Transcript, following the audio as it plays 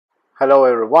Hello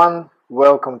everyone,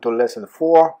 welcome to lesson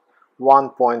 4,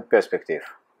 one-point perspective.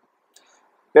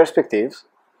 Perspectives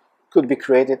could be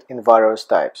created in various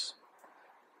types.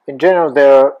 In general,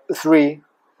 there are three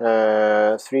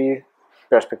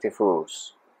perspective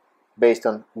rules. Based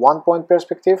on one-point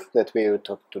perspective that we will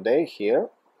talk today here,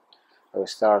 I will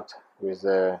start with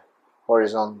the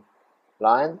horizon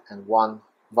line and one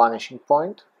vanishing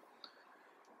point.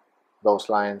 Those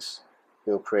lines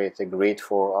will create a grid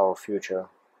for our future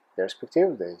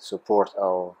perspective. They support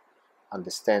our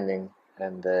understanding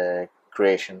and the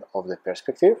creation of the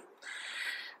perspective.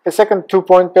 The second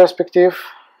two-point perspective,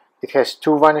 it has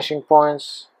two vanishing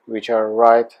points, which are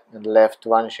right and left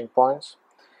vanishing points.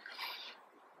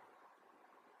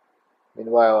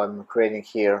 Meanwhile, I'm creating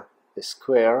here the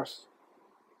squares,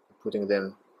 putting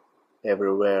them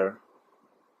everywhere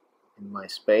in my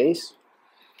space.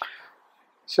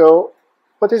 So,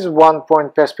 what is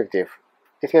one-point perspective?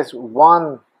 It has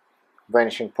one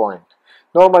vanishing point,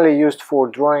 normally used for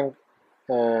drawing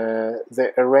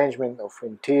the arrangement of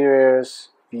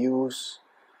interiors, views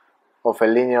of a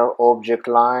linear object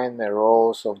line, the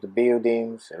rows of the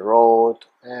buildings, a road,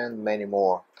 and many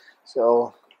more.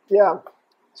 So yeah,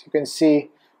 as you can see,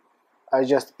 I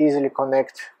just easily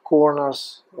connect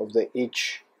corners of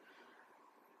each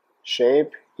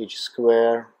shape, each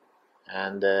square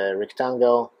and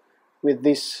rectangle with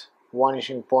this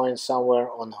vanishing point somewhere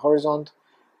on horizon,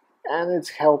 and it's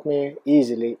helped me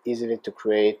easily to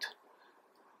create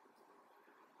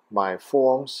my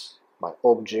forms, my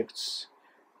objects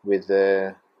with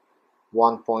the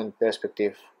one-point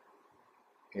perspective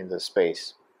in the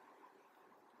space.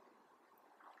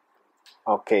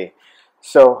 Okay,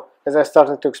 so as I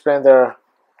started to explain, there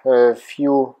are a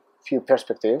few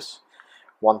perspectives: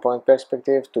 one-point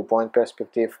perspective, two-point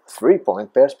perspective,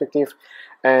 three-point perspective,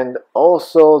 and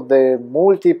also the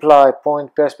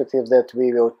multiply-point perspective that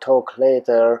we will talk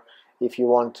later. If you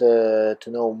want to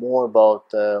know more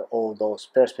about all those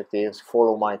perspectives,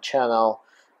 follow my channel.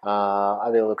 I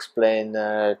will explain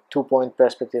two-point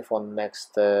perspective on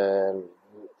the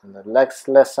next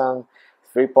lesson,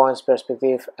 three-point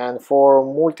perspective, and for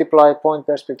multiply-point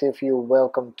perspective, you're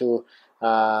welcome to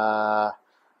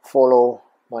follow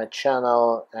my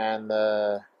channel and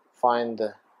find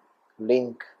the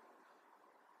link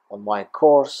on my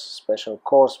course, special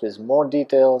course with more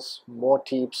details, more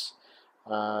tips.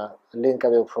 Link I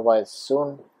will provide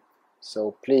soon,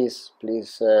 so please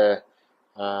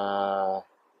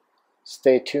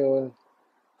stay tuned,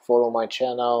 follow my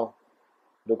channel,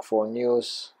 look for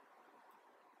news,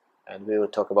 and we will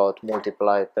talk about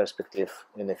multiply perspective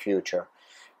in the future.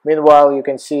 Meanwhile, you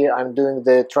can see I'm doing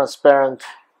the transparent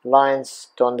lines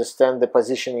to understand the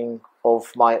positioning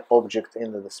of my object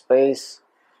in the space.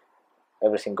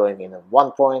 Everything going in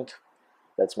one point.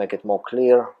 Let's make it more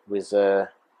clear with a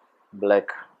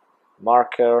black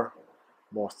marker,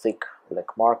 more thick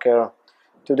black marker.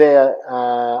 Today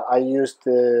I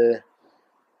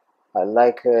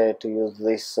like to use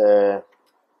this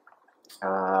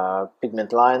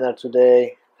pigment liner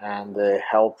today, and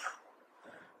help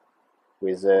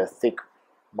with a thick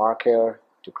marker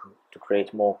to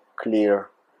create more clear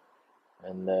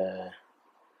and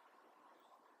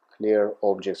clear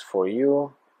objects for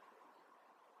you,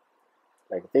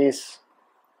 like this.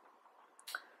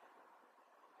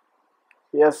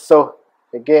 Yes, so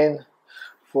again,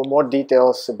 for more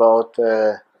details about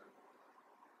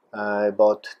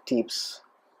tips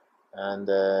and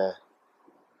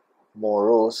more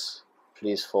rules,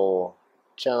 please follow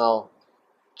channel,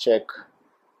 check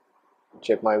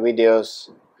my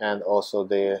videos, and also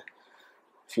the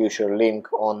future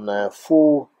link on a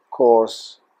full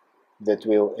course that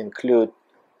will include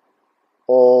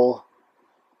all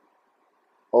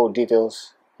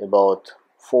details about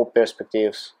four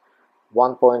perspectives: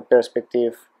 one-point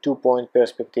perspective, two-point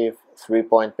perspective,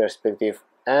 three-point perspective,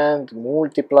 and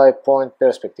multiply-point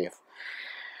perspective.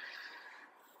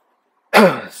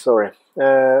 Sorry.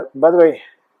 By the way,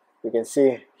 you can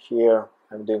see here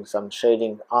I'm doing some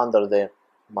shading under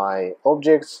my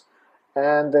objects,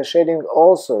 and the shading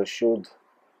also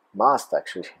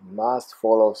must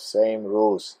follow same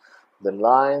rules. The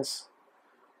lines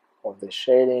of the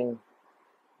shading,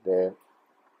 they're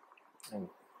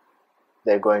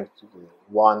going to be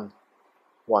one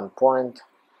point.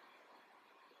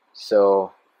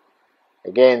 So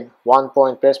again,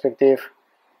 one-point perspective,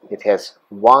 it has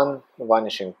one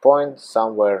vanishing point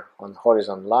somewhere on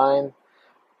horizon line,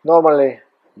 normally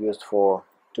used to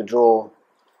draw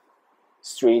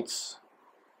streets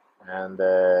and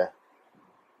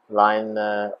line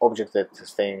objects that are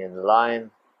staying in the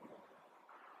line,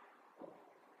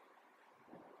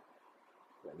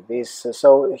 like this.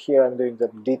 So here I'm doing the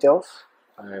details.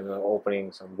 I'm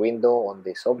opening some window on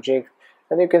this object,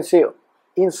 and you can see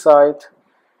inside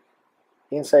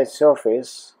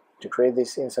surface. To create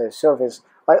this inside surface,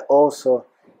 I also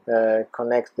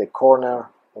connect the corner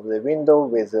of the window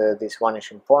with this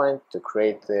vanishing point to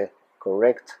create the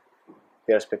correct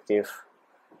perspective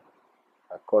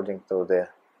according to the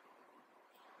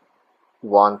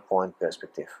 1-point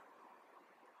perspective.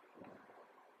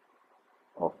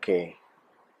 Okay,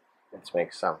 let's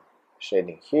make some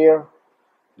shading here.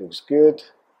 Looks good.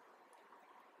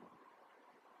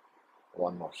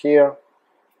 One more here.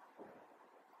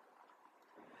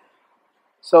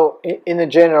 So in a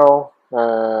general,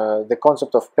 the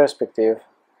concept of perspective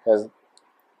has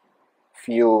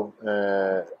few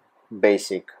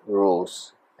basic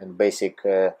rules and basic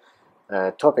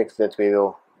topics that we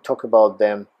will talk about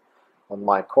them on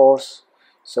my course.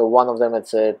 So one of them,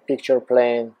 it's a picture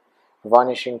plane,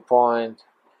 vanishing point,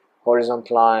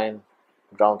 horizontal line,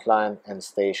 ground line, and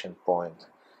station point.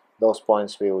 Those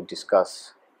points we will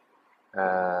discuss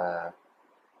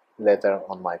later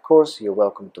on my course. You're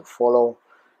welcome to follow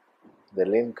the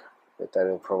link that I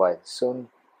will provide soon.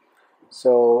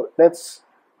 So let's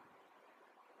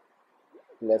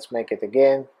make it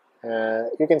again.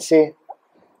 You can see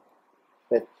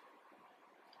that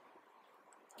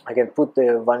I can put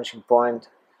the vanishing point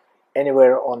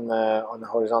anywhere on the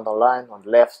horizontal line, on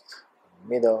left,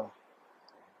 middle,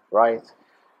 right,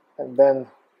 and then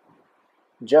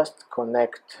just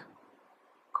connect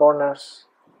corners.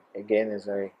 Again, as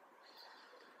I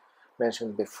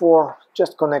mentioned before,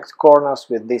 just connect corners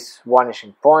with this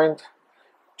vanishing point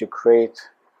to create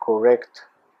correct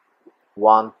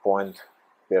 1-point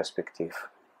perspective.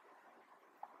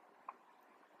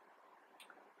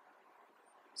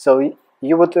 So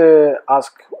you would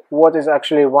ask, what is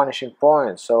actually vanishing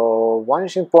point? So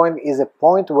vanishing point is a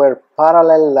point where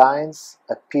parallel lines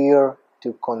appear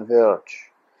to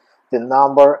converge. The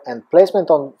number and placement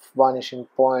on vanishing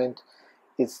point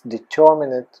is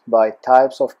determined by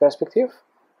types of perspective.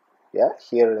 Yeah,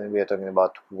 here we are talking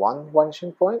about one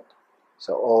vanishing point,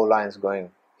 so all lines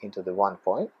going into the 1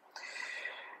 point.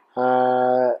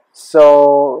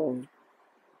 So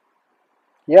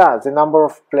yeah, the number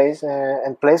of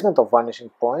and placement of vanishing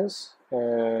points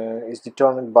is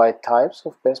determined by types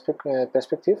of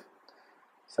perspective,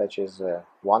 such as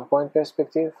 1-point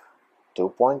perspective,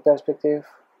 2-point perspective,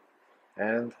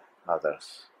 and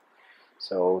others.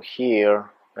 So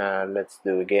here, let's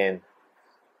do again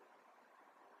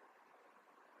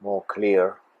more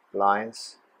clear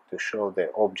lines to show the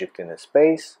object in a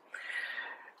space.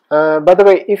 By the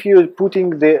way, if you will put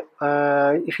the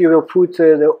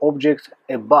object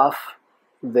above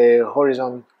the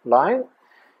horizon line,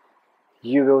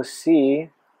 you will see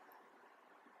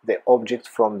the object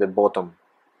from the bottom.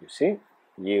 You see,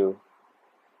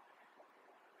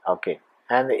 okay.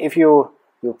 And if you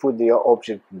put the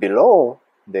object below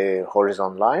the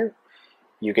horizon line,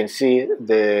 you can see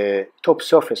the top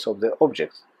surface of the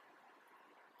object.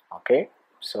 Okay,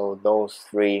 so those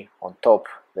three on top,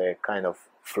 they're kind of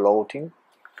floating,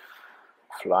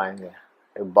 flying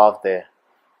above the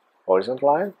horizontal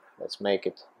line. Let's make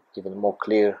it even more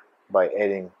clear by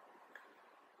adding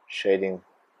shading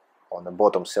on the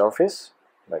bottom surface,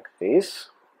 like this.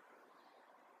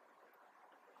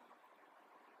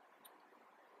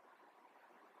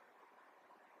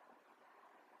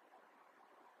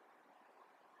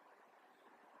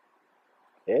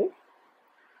 Okay,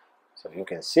 so you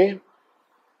can see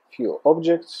few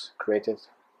objects created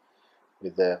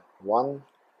with the 1-point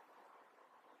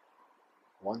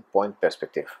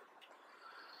perspective.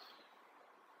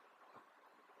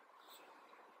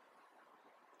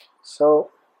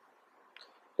 So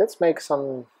let's make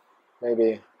some,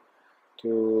 maybe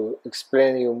to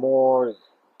explain you more,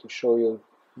 to show you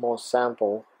more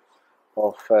sample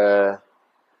of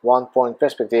 1-point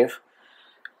perspective.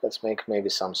 Let's make maybe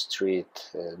some street,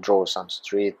 draw some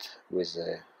street with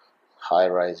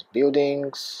high-rise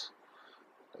buildings,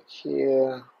 like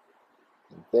here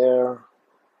and there.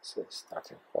 So the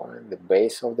starting point, the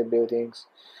base of the buildings.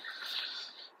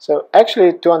 So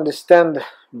actually, to understand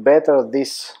better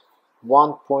this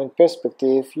 1-point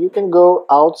perspective, you can go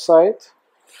outside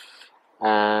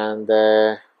and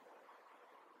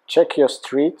check your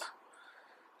street.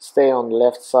 Stay on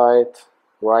left side,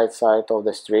 right side of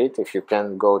the street. If you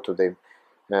can go to the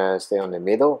stay on the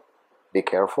middle, be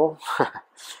careful.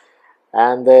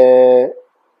 And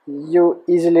you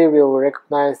easily will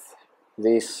recognize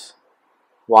this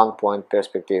 1-point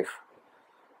perspective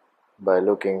by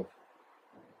looking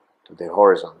to the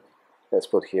horizon. Let's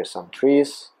put here some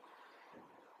trees,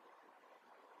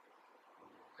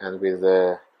 and with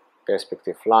the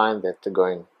perspective line that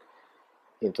going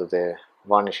into the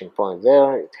vanishing point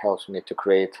there. It helps me to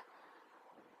create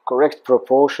correct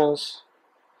proportions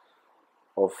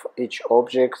of each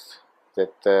object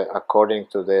that according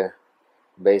to the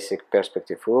basic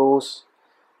perspective rules.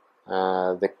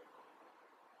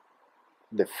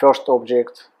 The first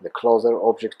object, the closer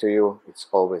object to you, it's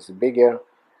always bigger,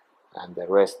 and the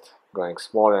rest going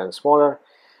smaller and smaller.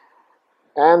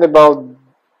 And about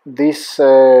this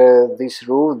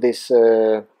rule, this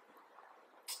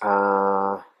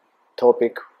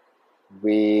topic,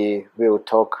 we will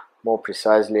talk more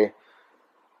precisely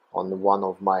on one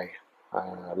of my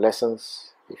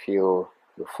lessons. If you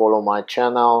follow my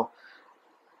channel,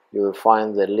 you will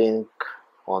find the link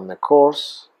on the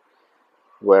course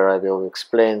where I will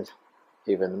explain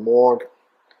even more,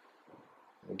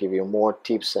 give you more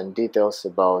tips and details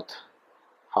about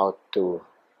how to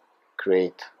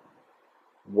create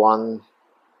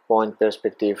 1-point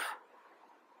perspective,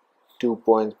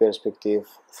 2-point perspective,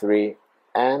 3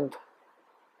 and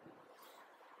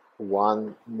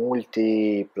 1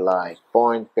 multiply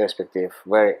point perspective.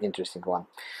 Very interesting one.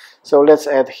 So let's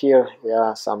add here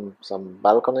some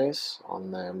balconies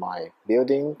on my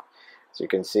building. So you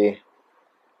can see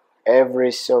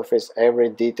every surface, every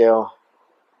detail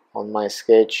on my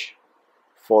sketch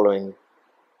following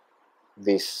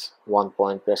this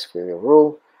 1-point perspective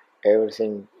rule,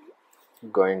 everything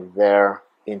going there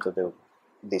into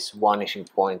this vanishing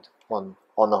point on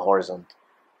the horizon,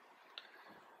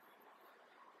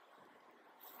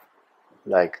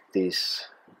 like this,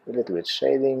 a little bit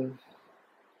shading,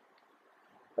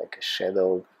 like a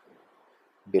shadow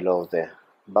below the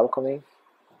balcony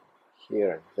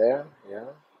here and there. Yeah,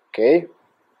 okay.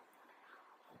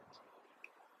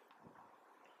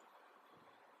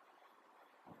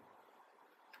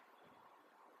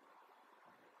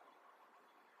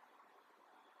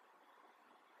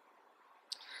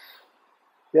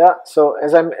 Yeah, so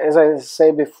as I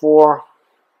say before,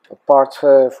 apart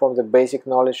from the basic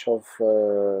knowledge of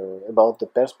about the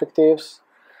perspectives,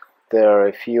 there are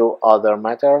a few other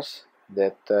matters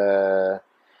that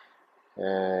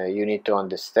you need to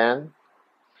understand,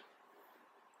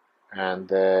 and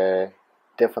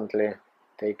definitely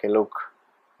take a look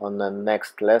on the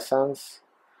next lessons.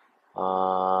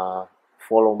 Follow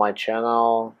my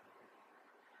channel.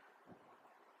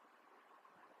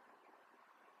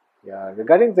 Yeah,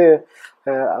 regarding the,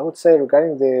 I would say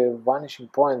regarding the vanishing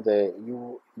point,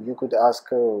 you could ask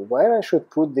where I should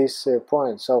put this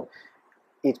point. So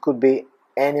it could be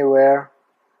anywhere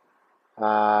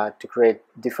to create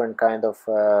different kind of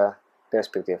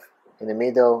perspective. In the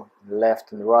middle,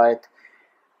 left and right.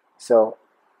 So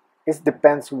it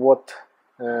depends what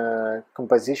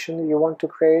composition you want to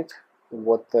create,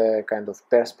 what kind of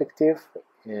perspective.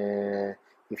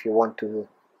 If you want to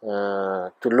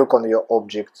look on your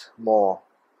object more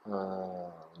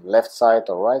left side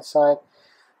or right side,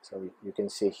 so you can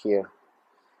see here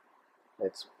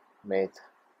it's made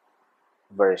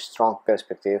very strong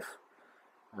perspective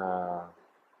like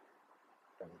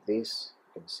this.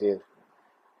 You can see,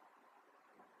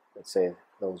 let's say,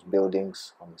 those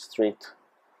buildings on the street.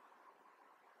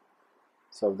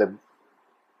 So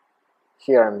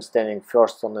here I'm standing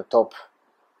first on the top.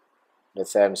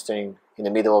 Let's say I'm standing in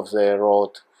the middle of the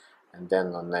road, and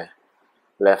then on the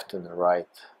left and the right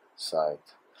side.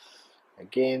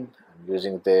 Again, I'm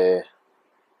using the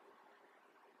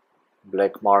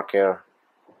black marker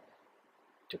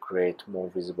to create more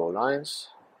visible lines,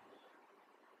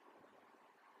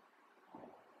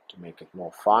 to make it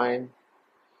more fine.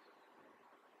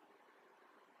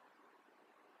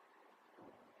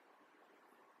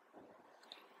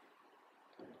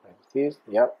 Like this,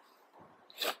 yep.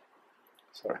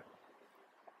 Sorry.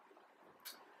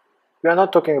 We are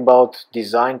not talking about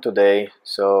design today,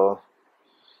 so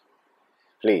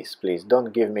please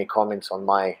don't give me comments on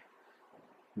my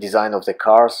design of the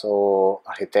cars or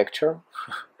architecture.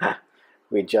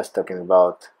 We're just talking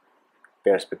about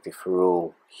perspective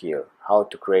rule here, how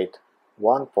to create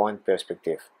 1-point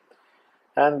perspective.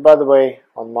 And by the way,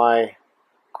 on my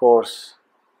course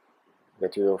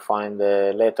that you will find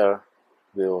later,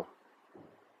 we'll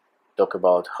talk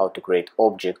about how to create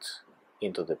objects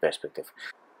into the perspective.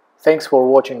 Thanks for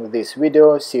watching this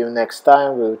video. See you next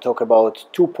time. We'll talk about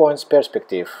 2 points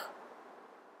perspective.